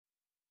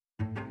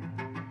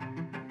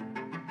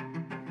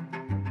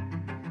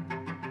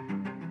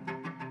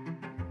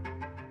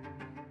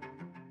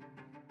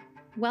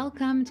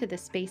Welcome to the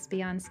Space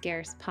Beyond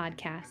Scarce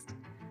podcast.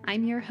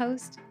 I'm your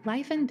host,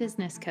 life and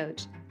business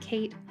coach,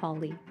 Kate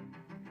Hawley.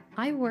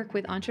 I work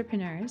with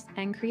entrepreneurs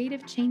and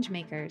creative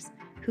changemakers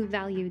who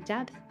value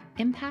depth,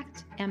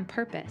 impact, and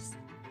purpose.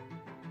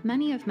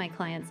 Many of my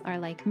clients are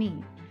like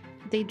me.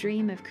 They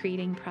dream of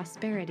creating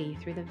prosperity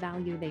through the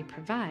value they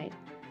provide,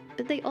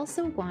 but they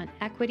also want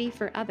equity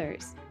for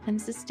others and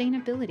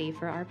sustainability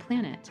for our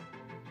planet.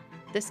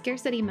 The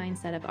scarcity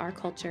mindset of our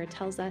culture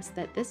tells us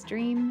that this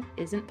dream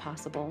isn't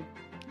possible,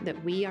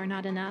 that we are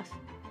not enough,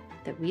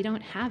 that we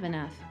don't have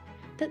enough,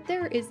 that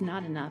there is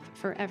not enough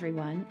for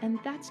everyone, and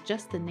that's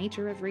just the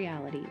nature of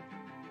reality.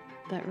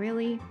 But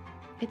really,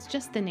 it's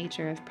just the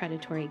nature of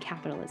predatory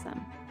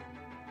capitalism.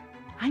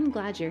 I'm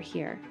glad you're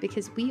here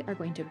because we are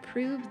going to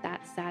prove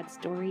that sad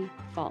story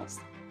false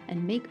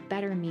and make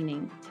better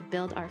meaning to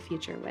build our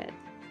future with.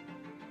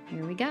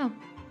 Here we go.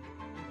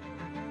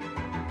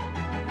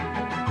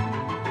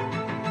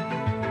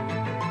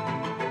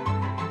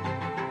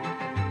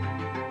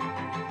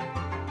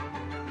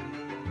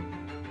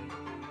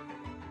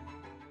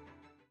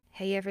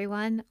 Hey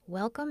everyone,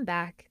 welcome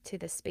back to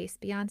the Space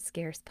Beyond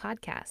Scarce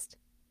podcast.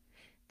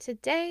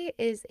 Today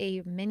is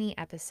a mini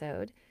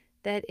episode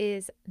that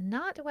is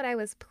not what I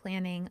was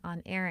planning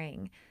on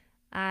airing.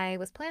 I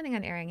was planning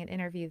on airing an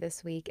interview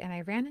this week and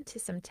I ran into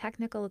some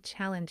technical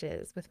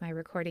challenges with my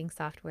recording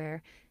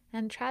software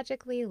and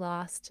tragically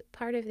lost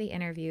part of the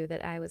interview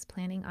that I was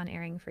planning on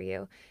airing for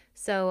you.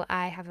 So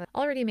I have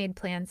already made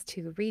plans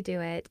to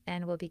redo it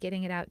and will be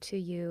getting it out to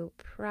you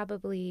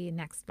probably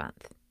next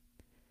month.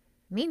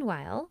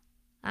 Meanwhile,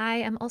 I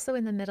am also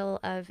in the middle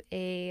of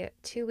a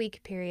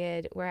 2-week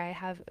period where I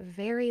have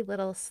very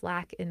little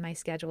slack in my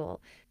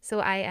schedule. So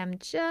I am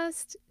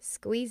just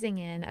squeezing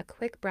in a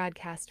quick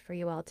broadcast for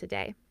you all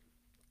today.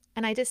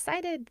 And I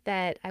decided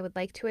that I would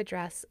like to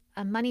address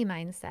a money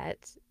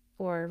mindset,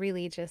 or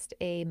really just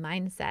a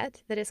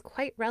mindset that is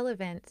quite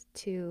relevant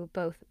to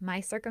both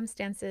my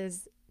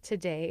circumstances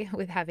today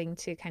with having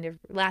to kind of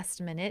last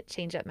minute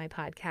change up my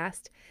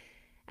podcast,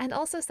 and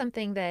also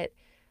something that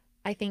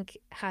I think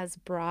has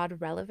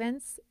broad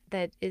relevance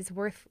that is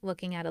worth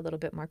looking at a little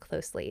bit more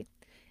closely.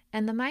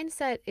 And the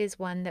mindset is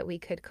one that we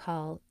could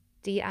call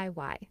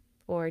DIY,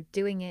 or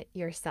doing it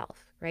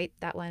yourself, right?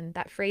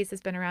 That phrase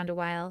has been around a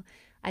while.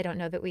 I don't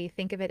know that we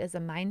think of it as a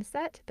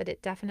mindset, but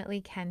it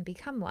definitely can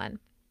become one.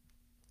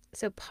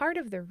 So part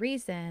of the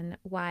reason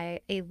why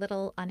a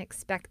little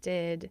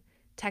unexpected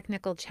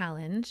technical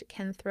challenge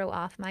can throw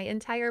off my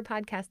entire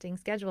podcasting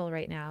schedule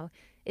right now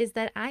is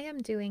that I am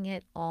doing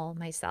it all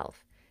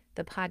myself.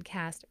 The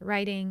podcast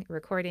writing,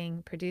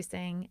 recording,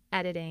 producing,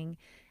 editing,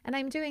 and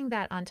I'm doing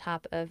that on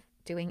top of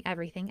doing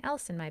everything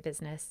else in my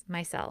business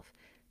myself,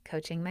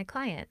 coaching my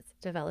clients,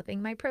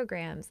 developing my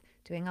programs,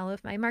 doing all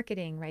of my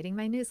marketing, writing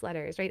my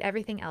newsletters, right?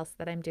 Everything else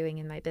that I'm doing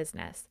in my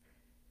business.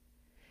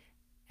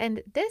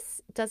 And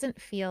this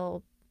doesn't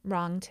feel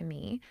wrong to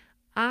me.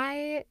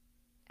 I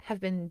have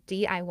been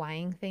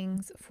DIYing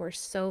things for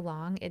so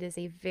long. It is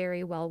a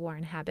very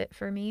well-worn habit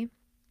for me.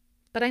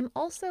 But I'm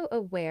also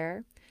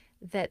aware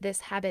that this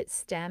habit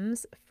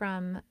stems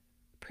from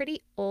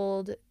pretty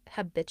old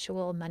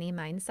habitual money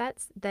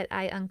mindsets that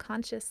I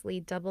unconsciously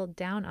doubled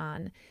down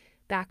on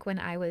back when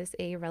I was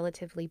a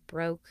relatively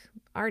broke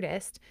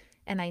artist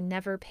and I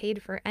never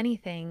paid for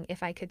anything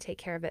if I could take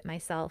care of it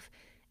myself.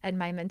 And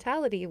my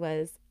mentality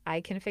was,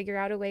 I can figure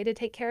out a way to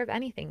take care of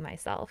anything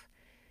myself.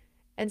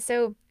 And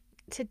so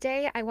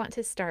today I want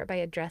to start by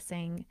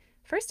addressing,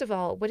 first of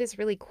all, what is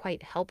really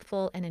quite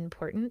helpful and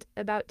important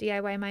about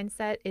DIY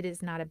mindset. It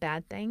is not a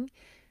bad thing.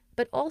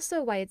 But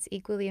also why it's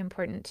equally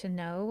important to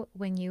know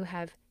when you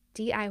have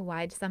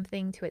DIY'd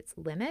something to its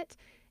limit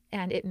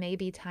and it may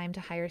be time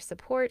to hire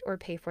support or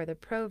pay for the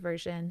pro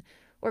version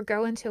or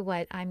go into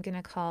what I'm going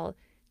to call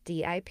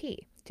DIP,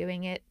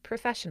 doing it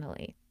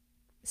professionally.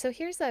 So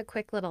here's a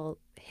quick little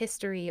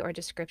history or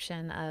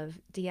description of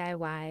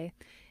DIY.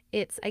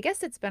 I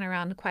guess it's been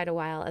around quite a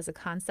while as a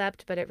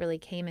concept, but it really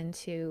came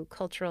into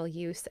cultural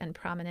use and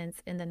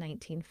prominence in the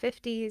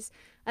 1950s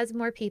as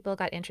more people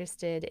got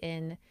interested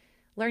in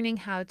learning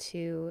how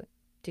to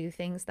do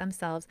things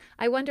themselves.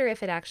 I wonder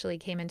if it actually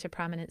came into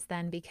prominence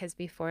then because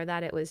before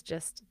that it was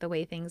just the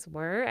way things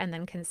were, and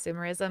then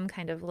consumerism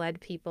kind of led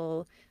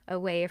people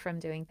away from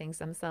doing things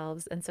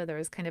themselves. And so there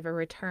was kind of a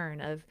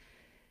return of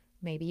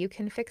maybe you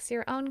can fix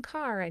your own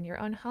car and your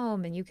own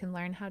home and you can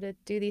learn how to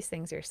do these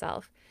things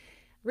yourself.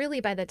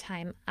 Really, by the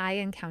time I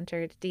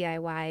encountered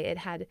DIY, it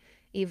had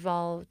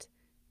evolved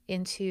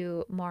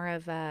into more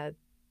of a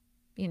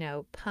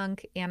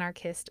punk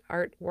anarchist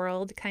art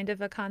world kind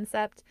of a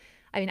concept.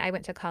 I mean, I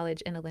went to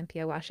college in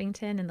Olympia,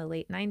 Washington in the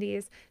late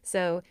 90s,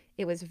 so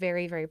it was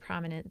very, very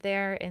prominent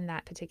there in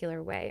that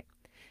particular way.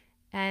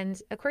 And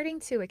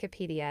according to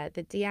Wikipedia,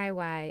 the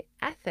DIY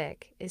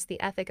ethic is the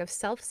ethic of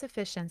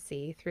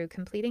self-sufficiency through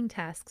completing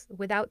tasks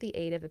without the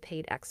aid of a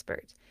paid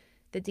expert.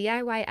 The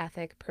DIY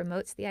ethic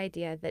promotes the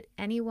idea that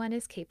anyone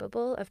is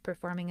capable of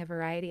performing a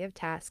variety of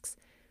tasks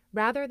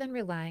rather than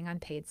relying on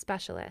paid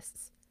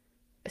specialists.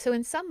 So,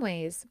 in some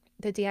ways,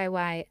 the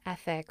DIY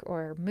ethic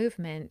or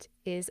movement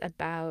is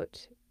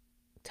about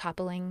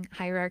toppling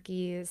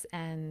hierarchies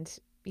and,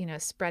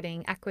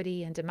 spreading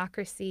equity and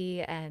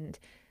democracy and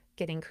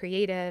getting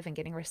creative and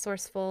getting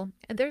resourceful.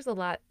 And there's a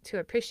lot to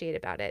appreciate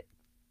about it.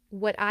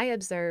 What I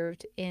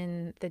observed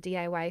in the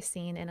DIY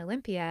scene in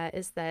Olympia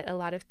is that a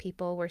lot of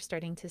people were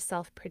starting to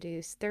self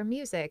produce their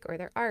music or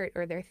their art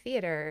or their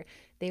theater.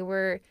 They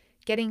were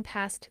getting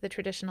past the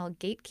traditional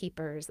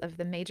gatekeepers of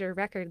the major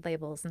record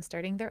labels and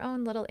starting their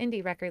own little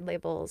indie record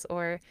labels,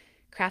 or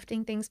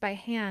crafting things by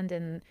hand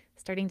and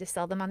starting to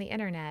sell them on the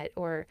internet,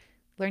 or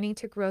learning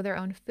to grow their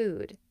own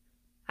food.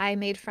 I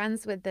made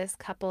friends with this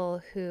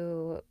couple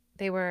who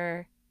they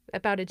were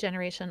about a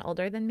generation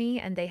older than me,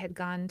 and they had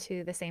gone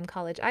to the same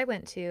college I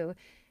went to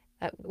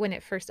when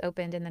it first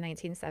opened in the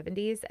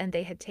 1970s, and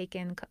they had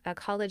taken a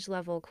college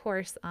level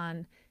course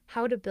on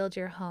how to build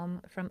your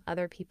home from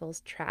other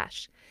people's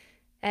trash.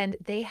 And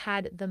they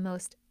had the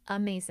most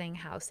amazing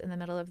house in the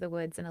middle of the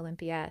woods in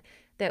Olympia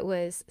that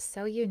was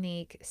so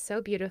unique,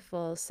 so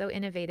beautiful, so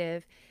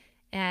innovative.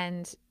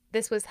 And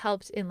this was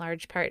helped in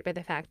large part by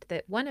the fact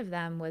that one of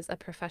them was a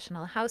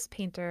professional house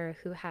painter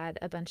who had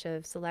a bunch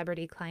of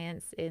celebrity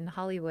clients in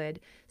Hollywood.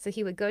 So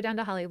he would go down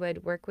to Hollywood,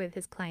 work with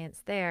his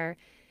clients there,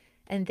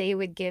 and they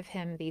would give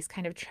him these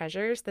kind of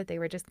treasures that they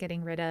were just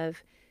getting rid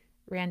of,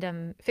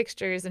 random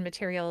fixtures and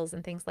materials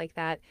and things like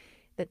that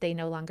that they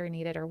no longer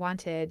needed or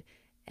wanted.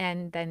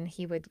 And then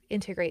he would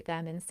integrate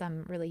them in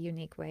some really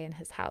unique way in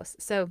his house.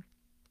 So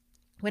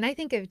when I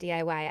think of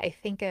DIY, I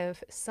think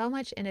of so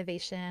much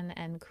innovation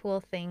and cool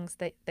things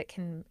that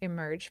can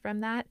emerge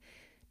from that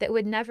that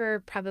would never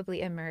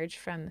probably emerge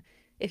from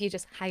if you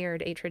just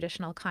hired a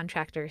traditional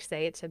contractor,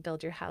 say, to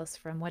build your house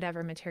from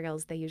whatever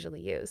materials they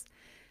usually use.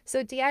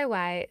 So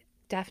DIY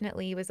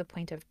definitely was a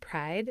point of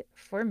pride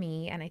for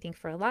me, and I think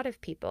for a lot of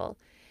people.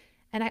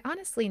 And I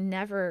honestly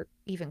never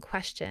even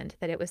questioned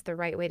that it was the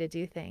right way to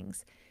do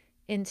things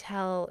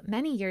until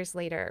many years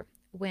later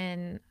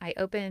when I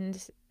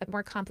opened a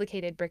more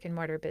complicated brick and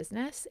mortar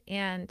business.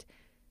 And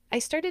I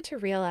started to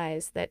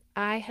realize that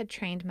I had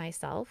trained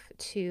myself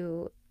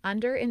to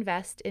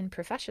underinvest in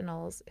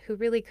professionals who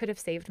really could have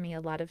saved me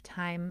a lot of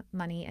time,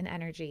 money, and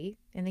energy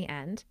in the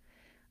end.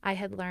 I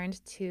had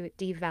learned to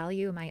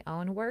devalue my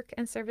own work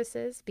and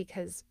services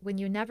because when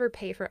you never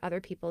pay for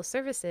other people's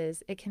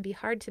services, it can be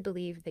hard to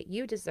believe that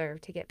you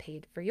deserve to get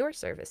paid for your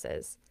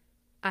services.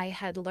 I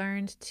had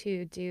learned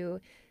to do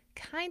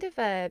kind of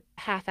a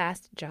half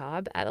assed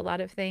job at a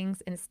lot of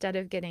things instead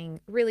of getting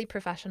really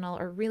professional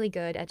or really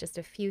good at just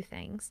a few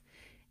things.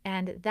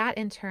 And that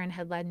in turn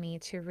had led me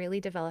to really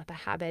develop a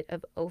habit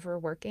of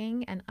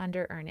overworking and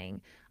under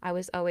earning. I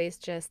was always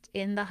just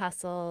in the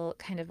hustle,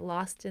 kind of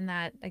lost in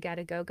that I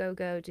gotta go, go,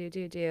 go,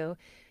 do,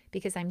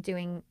 because I'm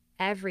doing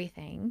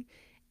everything.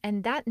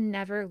 And that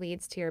never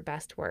leads to your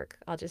best work,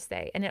 I'll just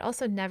say. And it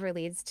also never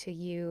leads to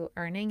you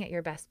earning at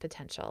your best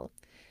potential.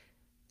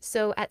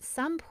 So at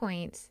some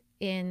point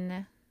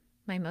in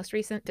my most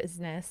recent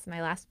business,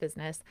 my last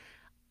business,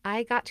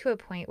 I got to a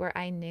point where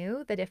I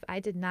knew that if I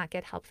did not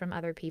get help from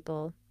other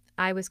people,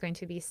 I was going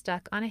to be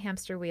stuck on a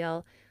hamster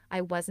wheel.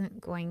 I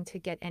wasn't going to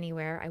get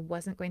anywhere. I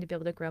wasn't going to be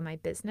able to grow my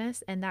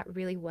business. And that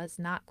really was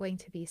not going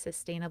to be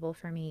sustainable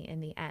for me in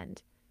the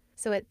end.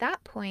 So at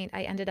that point,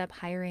 I ended up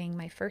hiring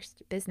my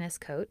first business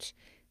coach.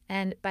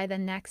 And by the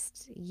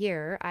next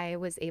year, I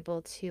was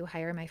able to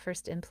hire my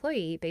first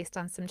employee based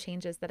on some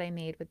changes that I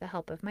made with the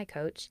help of my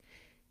coach.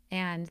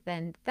 And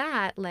then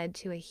that led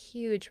to a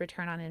huge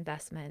return on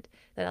investment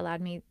that allowed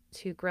me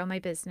to grow my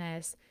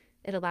business.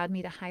 It allowed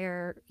me to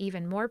hire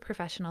even more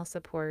professional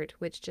support,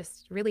 which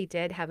just really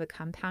did have a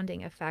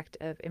compounding effect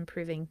of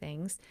improving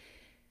things.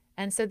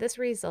 And so, this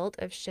result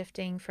of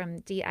shifting from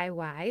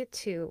DIY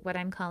to what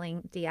I'm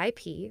calling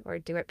DIP, or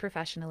do it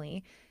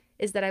professionally,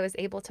 is that I was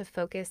able to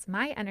focus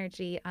my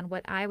energy on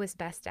what I was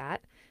best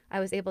at. I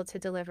was able to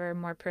deliver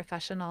more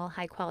professional,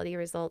 high quality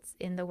results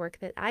in the work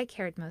that I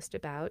cared most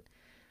about.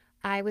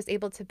 I was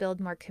able to build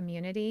more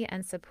community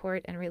and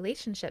support and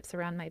relationships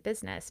around my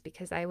business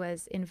because I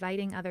was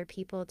inviting other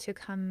people to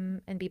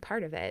come and be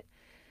part of it.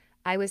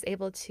 I was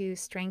able to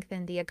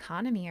strengthen the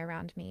economy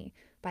around me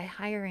by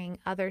hiring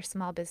other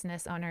small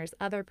business owners,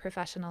 other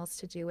professionals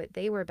to do what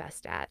they were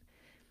best at.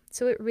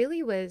 So it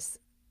really was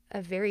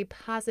a very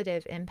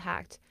positive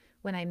impact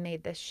when I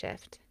made this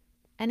shift.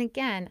 And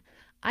again,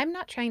 I'm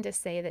not trying to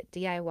say that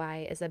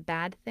DIY is a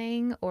bad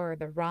thing or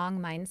the wrong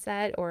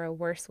mindset or a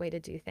worse way to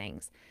do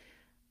things.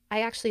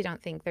 I actually don't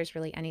think there's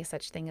really any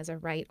such thing as a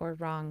right or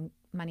wrong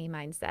money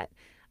mindset.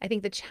 I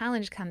think the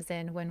challenge comes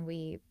in when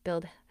we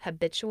build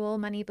habitual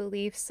money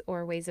beliefs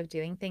or ways of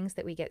doing things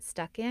that we get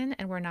stuck in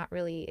and we're not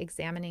really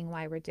examining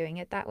why we're doing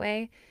it that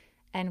way.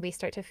 And we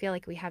start to feel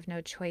like we have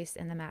no choice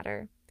in the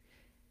matter.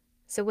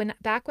 So when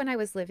I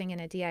was living in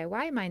a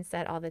DIY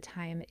mindset all the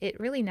time, it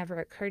really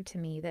never occurred to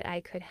me that I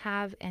could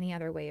have any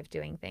other way of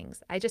doing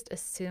things. I just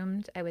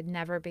assumed I would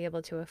never be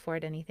able to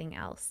afford anything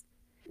else.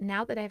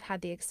 Now that I've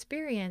had the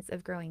experience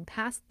of growing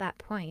past that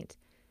point,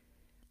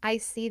 I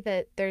see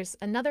that there's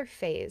another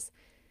phase.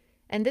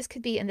 And this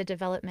could be in the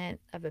development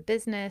of a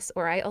business,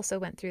 or I also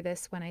went through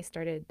this when I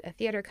started a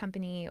theater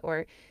company,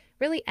 or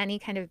really any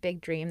kind of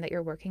big dream that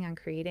you're working on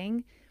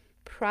creating.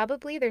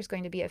 Probably there's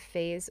going to be a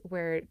phase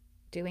where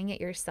doing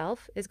it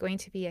yourself is going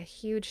to be a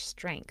huge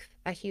strength,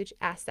 a huge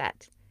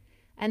asset.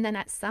 And then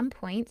at some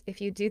point, if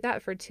you do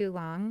that for too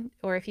long,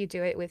 or if you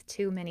do it with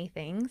too many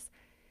things,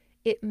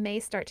 it may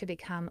start to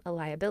become a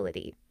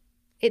liability.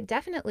 It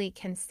definitely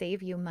can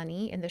save you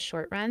money in the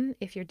short run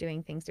if you're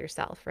doing things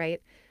yourself,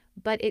 right?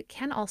 But it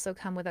can also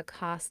come with a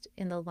cost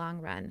in the long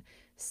run.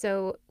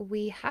 So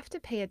we have to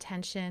pay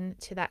attention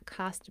to that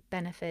cost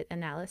benefit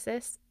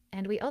analysis.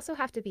 And we also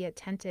have to be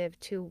attentive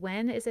to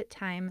when is it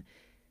time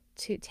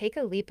to take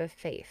a leap of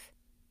faith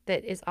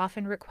that is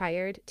often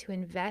required to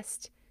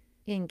invest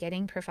in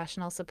getting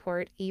professional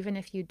support, even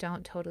if you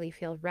don't totally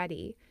feel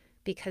ready,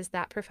 because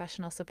that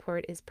professional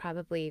support is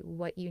probably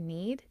what you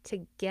need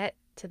to get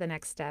to the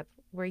next step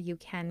where you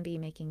can be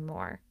making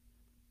more.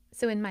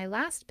 So, in my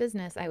last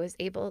business, I was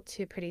able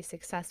to pretty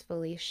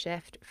successfully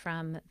shift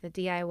from the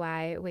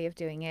DIY way of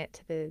doing it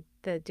to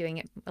the doing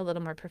it a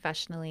little more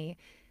professionally.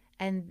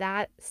 And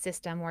that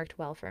system worked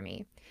well for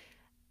me.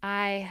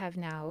 I have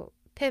now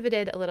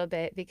pivoted a little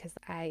bit because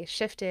I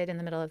shifted in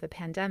the middle of the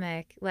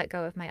pandemic, let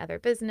go of my other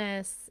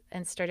business,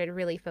 and started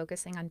really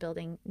focusing on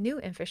building new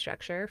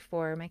infrastructure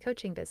for my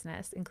coaching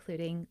business,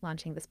 including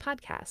launching this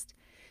podcast.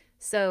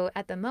 So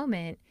at the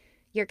moment,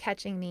 you're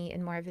catching me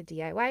in more of a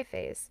DIY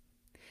phase.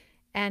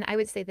 And I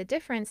would say the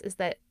difference is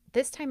that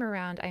this time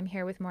around, I'm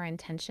here with more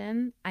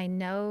intention. I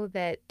know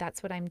that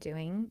that's what I'm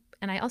doing.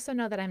 And I also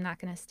know that I'm not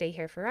going to stay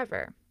here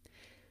forever.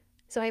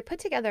 So I put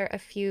together a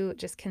few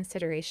just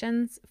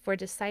considerations for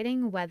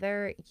deciding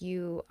whether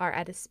you are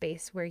at a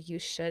space where you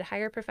should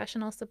hire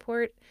professional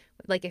support,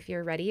 like if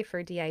you're ready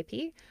for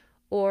DIP,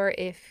 or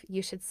if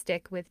you should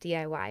stick with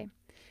DIY.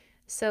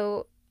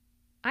 So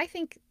I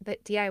think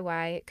that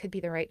DIY could be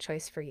the right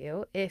choice for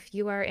you if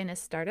you are in a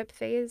startup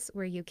phase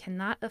where you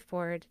cannot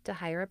afford to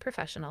hire a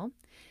professional.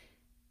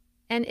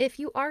 And if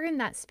you are in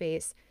that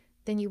space,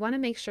 then you want to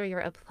make sure you're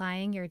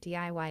applying your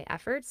DIY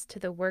efforts to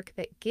the work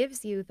that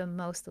gives you the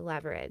most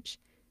leverage,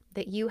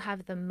 that you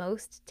have the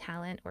most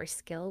talent or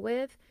skill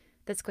with,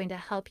 that's going to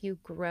help you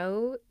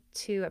grow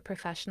to a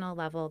professional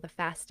level the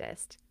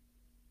fastest.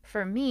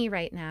 For me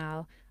right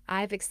now,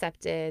 I've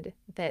accepted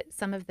that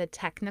some of the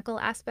technical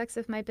aspects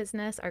of my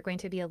business are going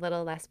to be a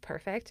little less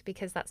perfect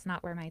because that's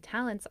not where my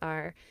talents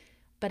are.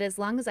 But as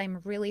long as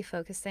I'm really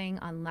focusing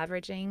on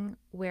leveraging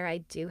where I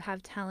do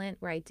have talent,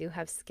 where I do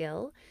have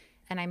skill,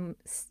 and I'm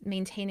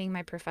maintaining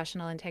my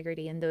professional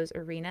integrity in those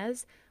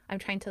arenas, I'm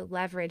trying to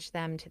leverage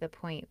them to the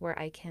point where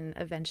I can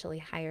eventually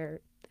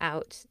hire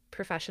out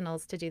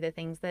professionals to do the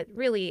things that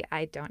really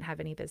I don't have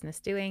any business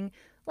doing,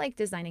 like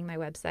designing my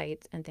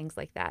website and things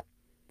like that.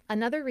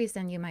 Another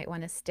reason you might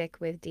want to stick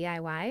with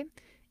DIY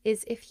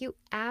is if you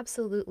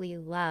absolutely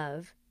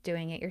love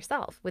doing it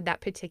yourself with that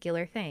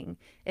particular thing.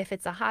 If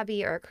it's a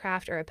hobby or a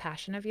craft or a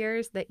passion of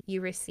yours that you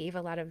receive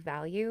a lot of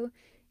value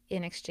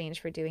in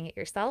exchange for doing it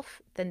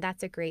yourself, then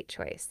that's a great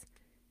choice.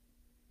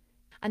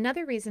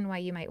 Another reason why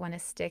you might want to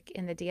stick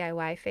in the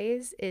DIY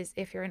phase is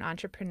if you're an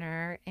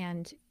entrepreneur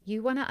and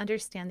you want to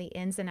understand the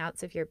ins and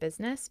outs of your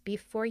business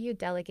before you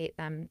delegate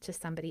them to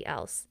somebody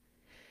else.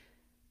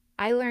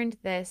 I learned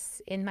this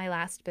in my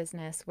last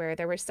business where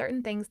there were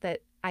certain things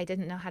that I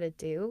didn't know how to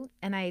do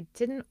and I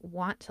didn't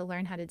want to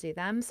learn how to do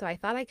them. So I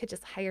thought I could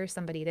just hire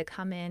somebody to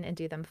come in and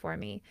do them for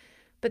me.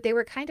 But they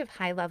were kind of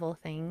high level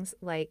things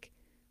like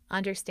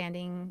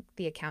understanding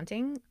the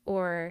accounting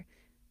or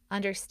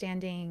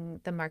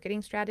understanding the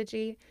marketing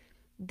strategy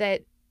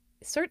that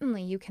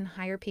certainly you can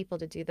hire people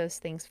to do those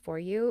things for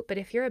you. But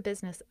if you're a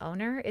business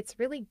owner, it's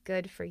really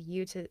good for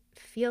you to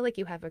feel like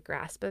you have a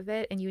grasp of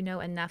it and you know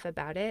enough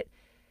about it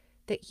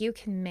that you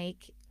can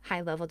make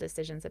high level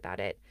decisions about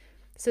it.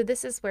 So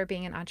this is where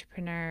being an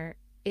entrepreneur,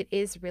 it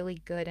is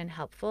really good and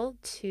helpful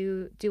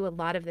to do a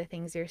lot of the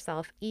things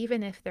yourself,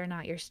 even if they're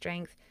not your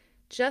strength,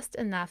 just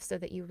enough so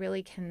that you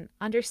really can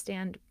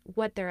understand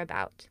what they're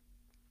about.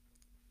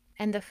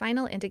 And the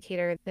final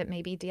indicator that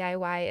maybe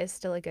DIY is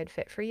still a good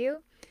fit for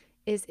you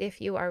is if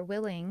you are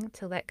willing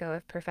to let go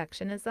of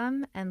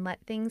perfectionism and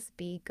let things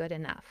be good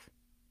enough.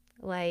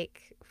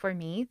 Like for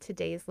me,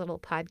 today's little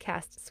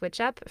podcast switch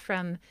up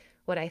from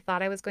what I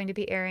thought I was going to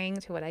be airing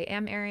to what I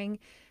am airing,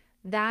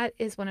 that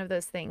is one of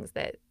those things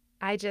that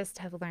I just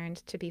have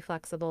learned to be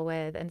flexible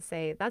with and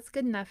say, that's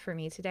good enough for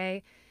me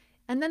today.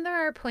 And then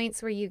there are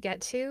points where you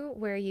get to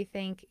where you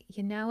think,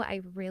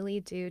 I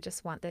really do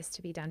just want this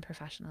to be done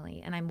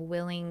professionally. And I'm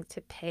willing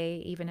to pay,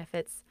 even if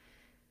it's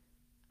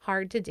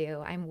hard to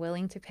do, I'm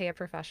willing to pay a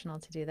professional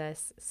to do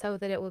this so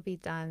that it will be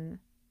done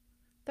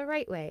the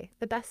right way,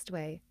 the best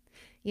way.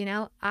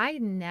 I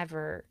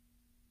never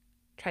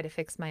try to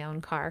fix my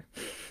own car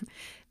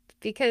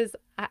because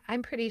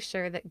I'm pretty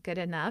sure that good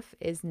enough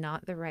is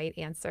not the right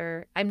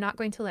answer. I'm not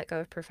going to let go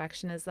of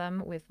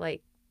perfectionism with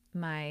like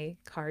my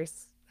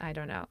car's, I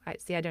don't know.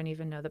 I don't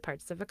even know the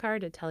parts of a car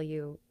to tell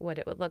you what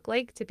it would look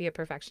like to be a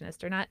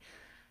perfectionist or not.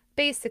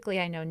 Basically,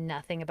 I know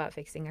nothing about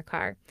fixing a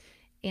car.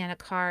 And a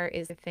car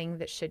is a thing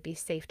that should be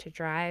safe to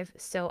drive.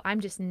 So I'm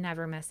just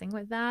never messing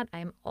with that.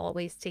 I'm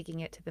always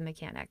taking it to the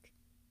mechanic.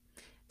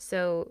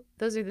 So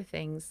those are the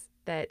things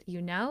that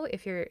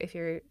if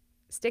you're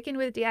sticking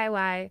with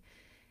DIY.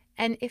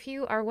 And if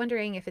you are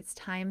wondering if it's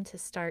time to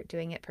start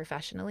doing it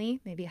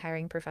professionally, maybe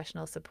hiring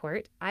professional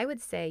support, I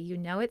would say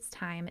it's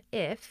time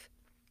if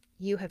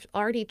you have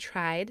already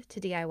tried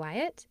to DIY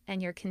it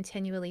and you're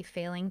continually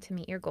failing to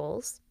meet your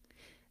goals.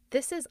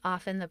 This is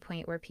often the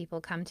point where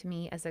people come to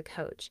me as a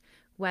coach,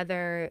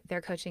 whether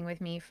they're coaching with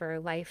me for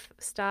life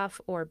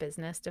stuff or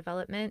business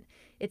development.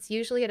 It's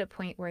usually at a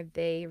point where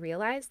they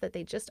realize that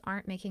they just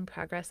aren't making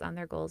progress on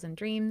their goals and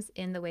dreams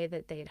in the way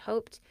that they had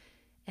hoped,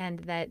 and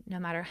that no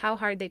matter how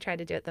hard they try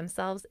to do it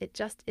themselves, it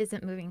just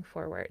isn't moving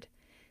forward.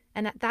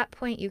 And at that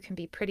point, you can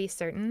be pretty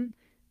certain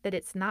that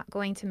it's not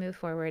going to move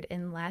forward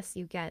unless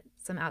you get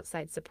some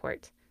outside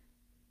support.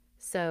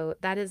 So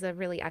that is a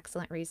really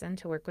excellent reason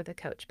to work with a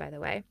coach, by the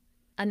way.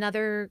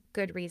 Another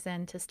good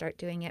reason to start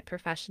doing it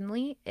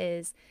professionally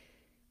is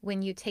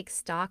when you take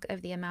stock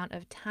of the amount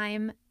of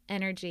time,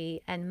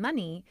 energy, and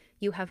money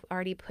you have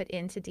already put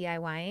into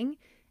DIYing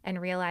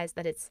and realize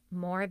that it's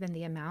more than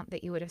the amount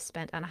that you would have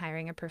spent on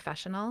hiring a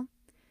professional.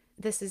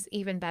 This is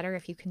even better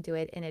if you can do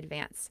it in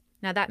advance.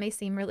 Now, that may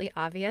seem really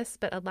obvious,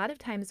 but a lot of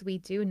times we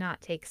do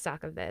not take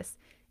stock of this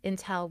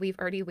until we've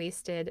already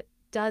wasted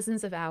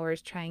dozens of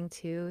hours trying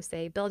to,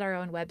 say, build our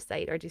own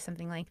website or do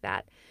something like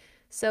that.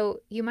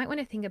 So you might want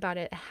to think about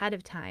it ahead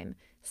of time.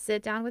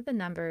 Sit down with the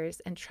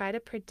numbers and try to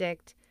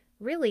predict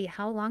really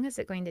how long is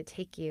it going to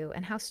take you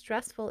and how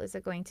stressful is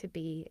it going to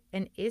be,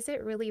 and is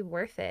it really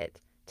worth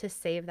it to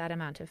save that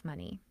amount of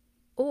money?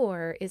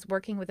 Or is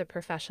working with a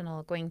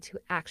professional going to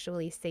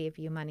actually save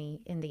you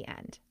money in the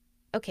end?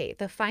 Okay,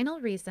 the final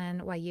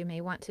reason why you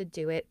may want to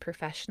do it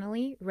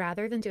professionally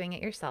rather than doing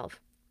it yourself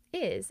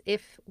is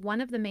if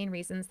one of the main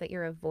reasons that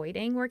you're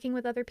avoiding working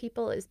with other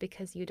people is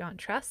because you don't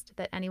trust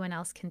that anyone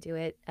else can do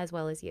it as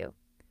well as you.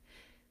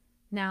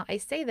 Now, I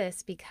say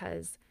this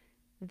because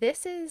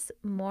this is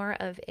more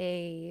of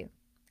a,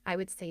 I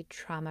would say,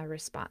 trauma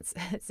response.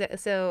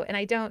 And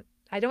I don't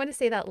want to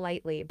say that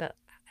lightly, but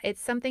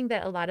it's something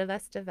that a lot of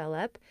us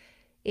develop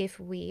if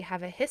we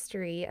have a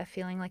history of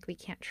feeling like we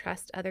can't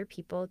trust other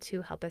people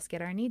to help us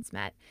get our needs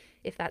met.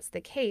 If that's the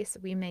case,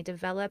 we may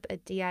develop a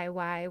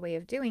DIY way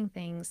of doing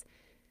things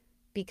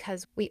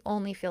because we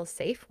only feel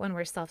safe when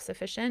we're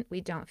self-sufficient.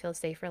 We don't feel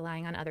safe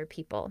relying on other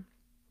people.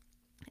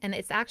 And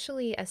it's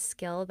actually a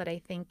skill that I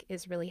think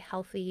is really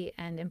healthy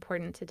and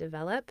important to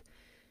develop,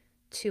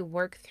 to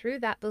work through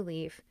that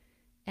belief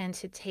and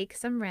to take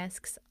some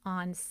risks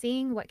on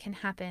seeing what can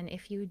happen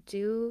if you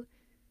do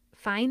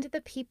find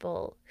the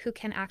people who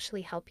can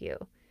actually help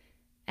you.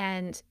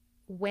 And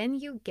when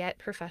you get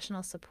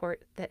professional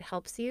support that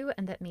helps you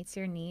and that meets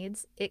your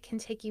needs, it can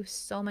take you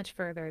so much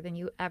further than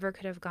you ever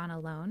could have gone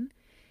alone.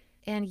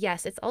 And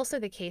yes, it's also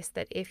the case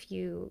that if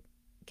you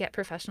get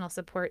professional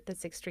support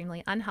that's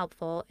extremely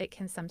unhelpful, it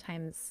can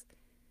sometimes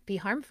be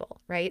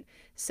harmful, right?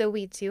 So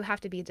we do have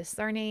to be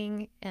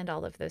discerning and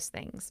all of those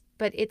things.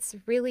 But it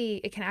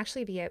can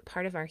actually be a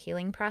part of our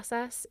healing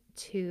process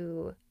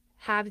to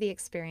have the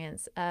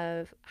experience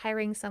of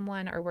hiring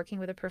someone or working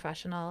with a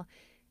professional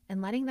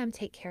and letting them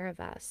take care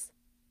of us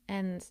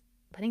and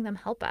letting them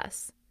help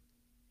us,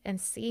 and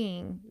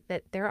seeing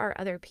that there are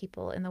other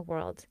people in the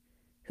world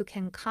who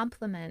can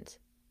complement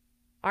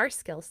our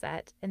skill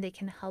set and they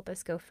can help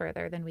us go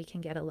further than we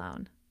can get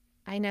alone.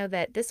 I know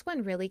that this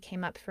one really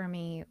came up for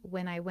me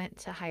when I went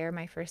to hire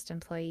my first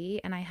employee,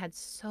 and I had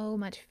so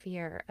much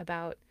fear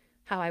about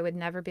how I would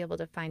never be able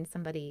to find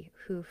somebody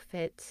who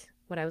fit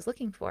what I was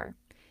looking for.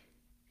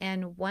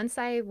 And once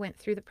I went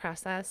through the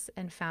process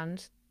and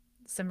found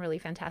some really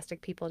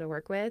fantastic people to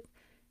work with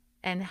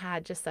and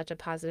had just such a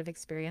positive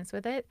experience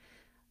with it,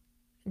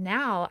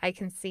 now I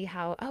can see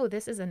how, oh,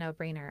 this is a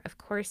no-brainer. Of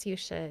course you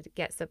should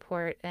get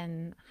support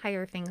and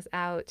hire things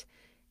out.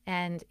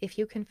 And if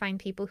you can find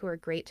people who are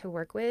great to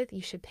work with,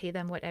 you should pay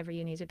them whatever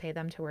you need to pay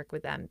them to work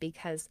with them,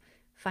 because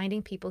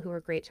finding people who are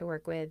great to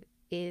work with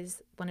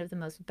is one of the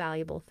most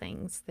valuable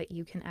things that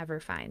you can ever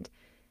find.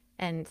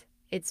 And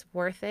it's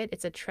worth it.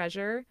 It's a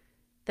treasure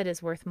that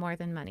is worth more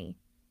than money.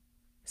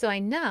 So I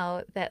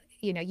know that,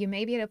 you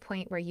may be at a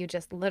point where you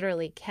just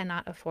literally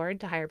cannot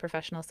afford to hire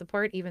professional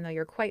support, even though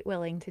you're quite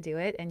willing to do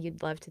it and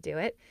you'd love to do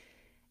it.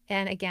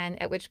 And again,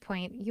 at which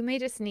point you may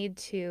just need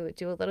to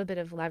do a little bit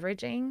of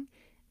leveraging,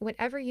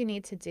 whatever you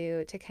need to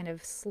do to kind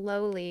of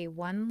slowly,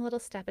 one little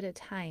step at a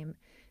time,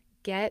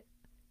 get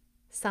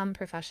some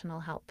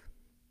professional help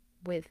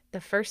with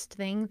the first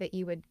thing that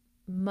you would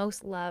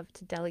most love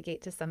to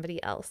delegate to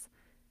somebody else.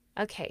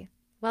 Okay,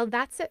 well,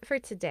 that's it for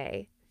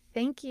today.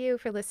 Thank you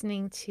for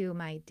listening to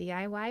my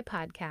DIY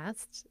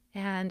podcast.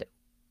 And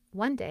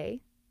one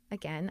day,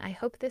 again, I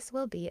hope this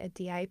will be a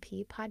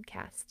DIP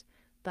podcast.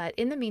 But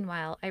in the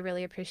meanwhile, I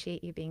really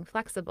appreciate you being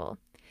flexible.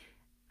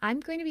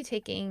 I'm going to be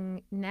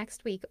taking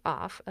next week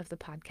off of the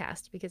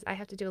podcast because I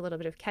have to do a little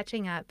bit of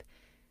catching up.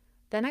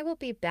 Then I will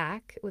be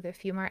back with a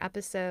few more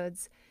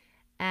episodes.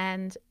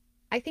 And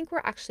I think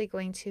we're actually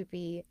going to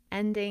be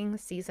ending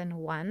season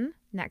 1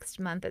 next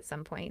month at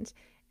some point,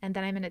 and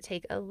then I'm going to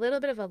take a little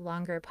bit of a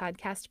longer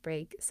podcast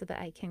break so that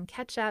I can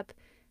catch up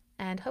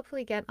and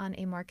hopefully get on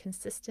a more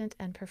consistent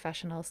and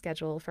professional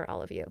schedule for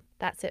all of you.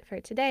 That's it for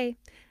today.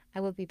 I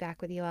will be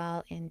back with you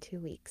all in 2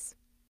 weeks.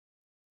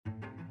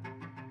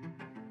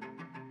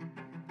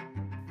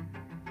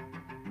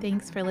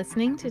 Thanks for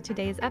listening to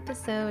today's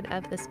episode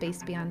of The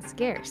Space Beyond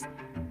Scarce.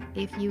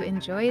 If you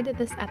enjoyed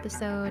this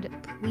episode,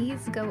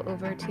 please go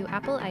over to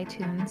Apple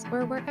iTunes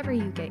or wherever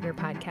you get your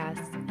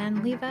podcasts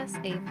and leave us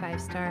a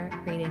 5-star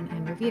rating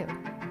and review.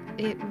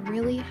 It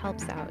really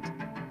helps out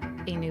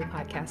a new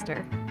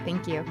podcaster.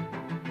 Thank you.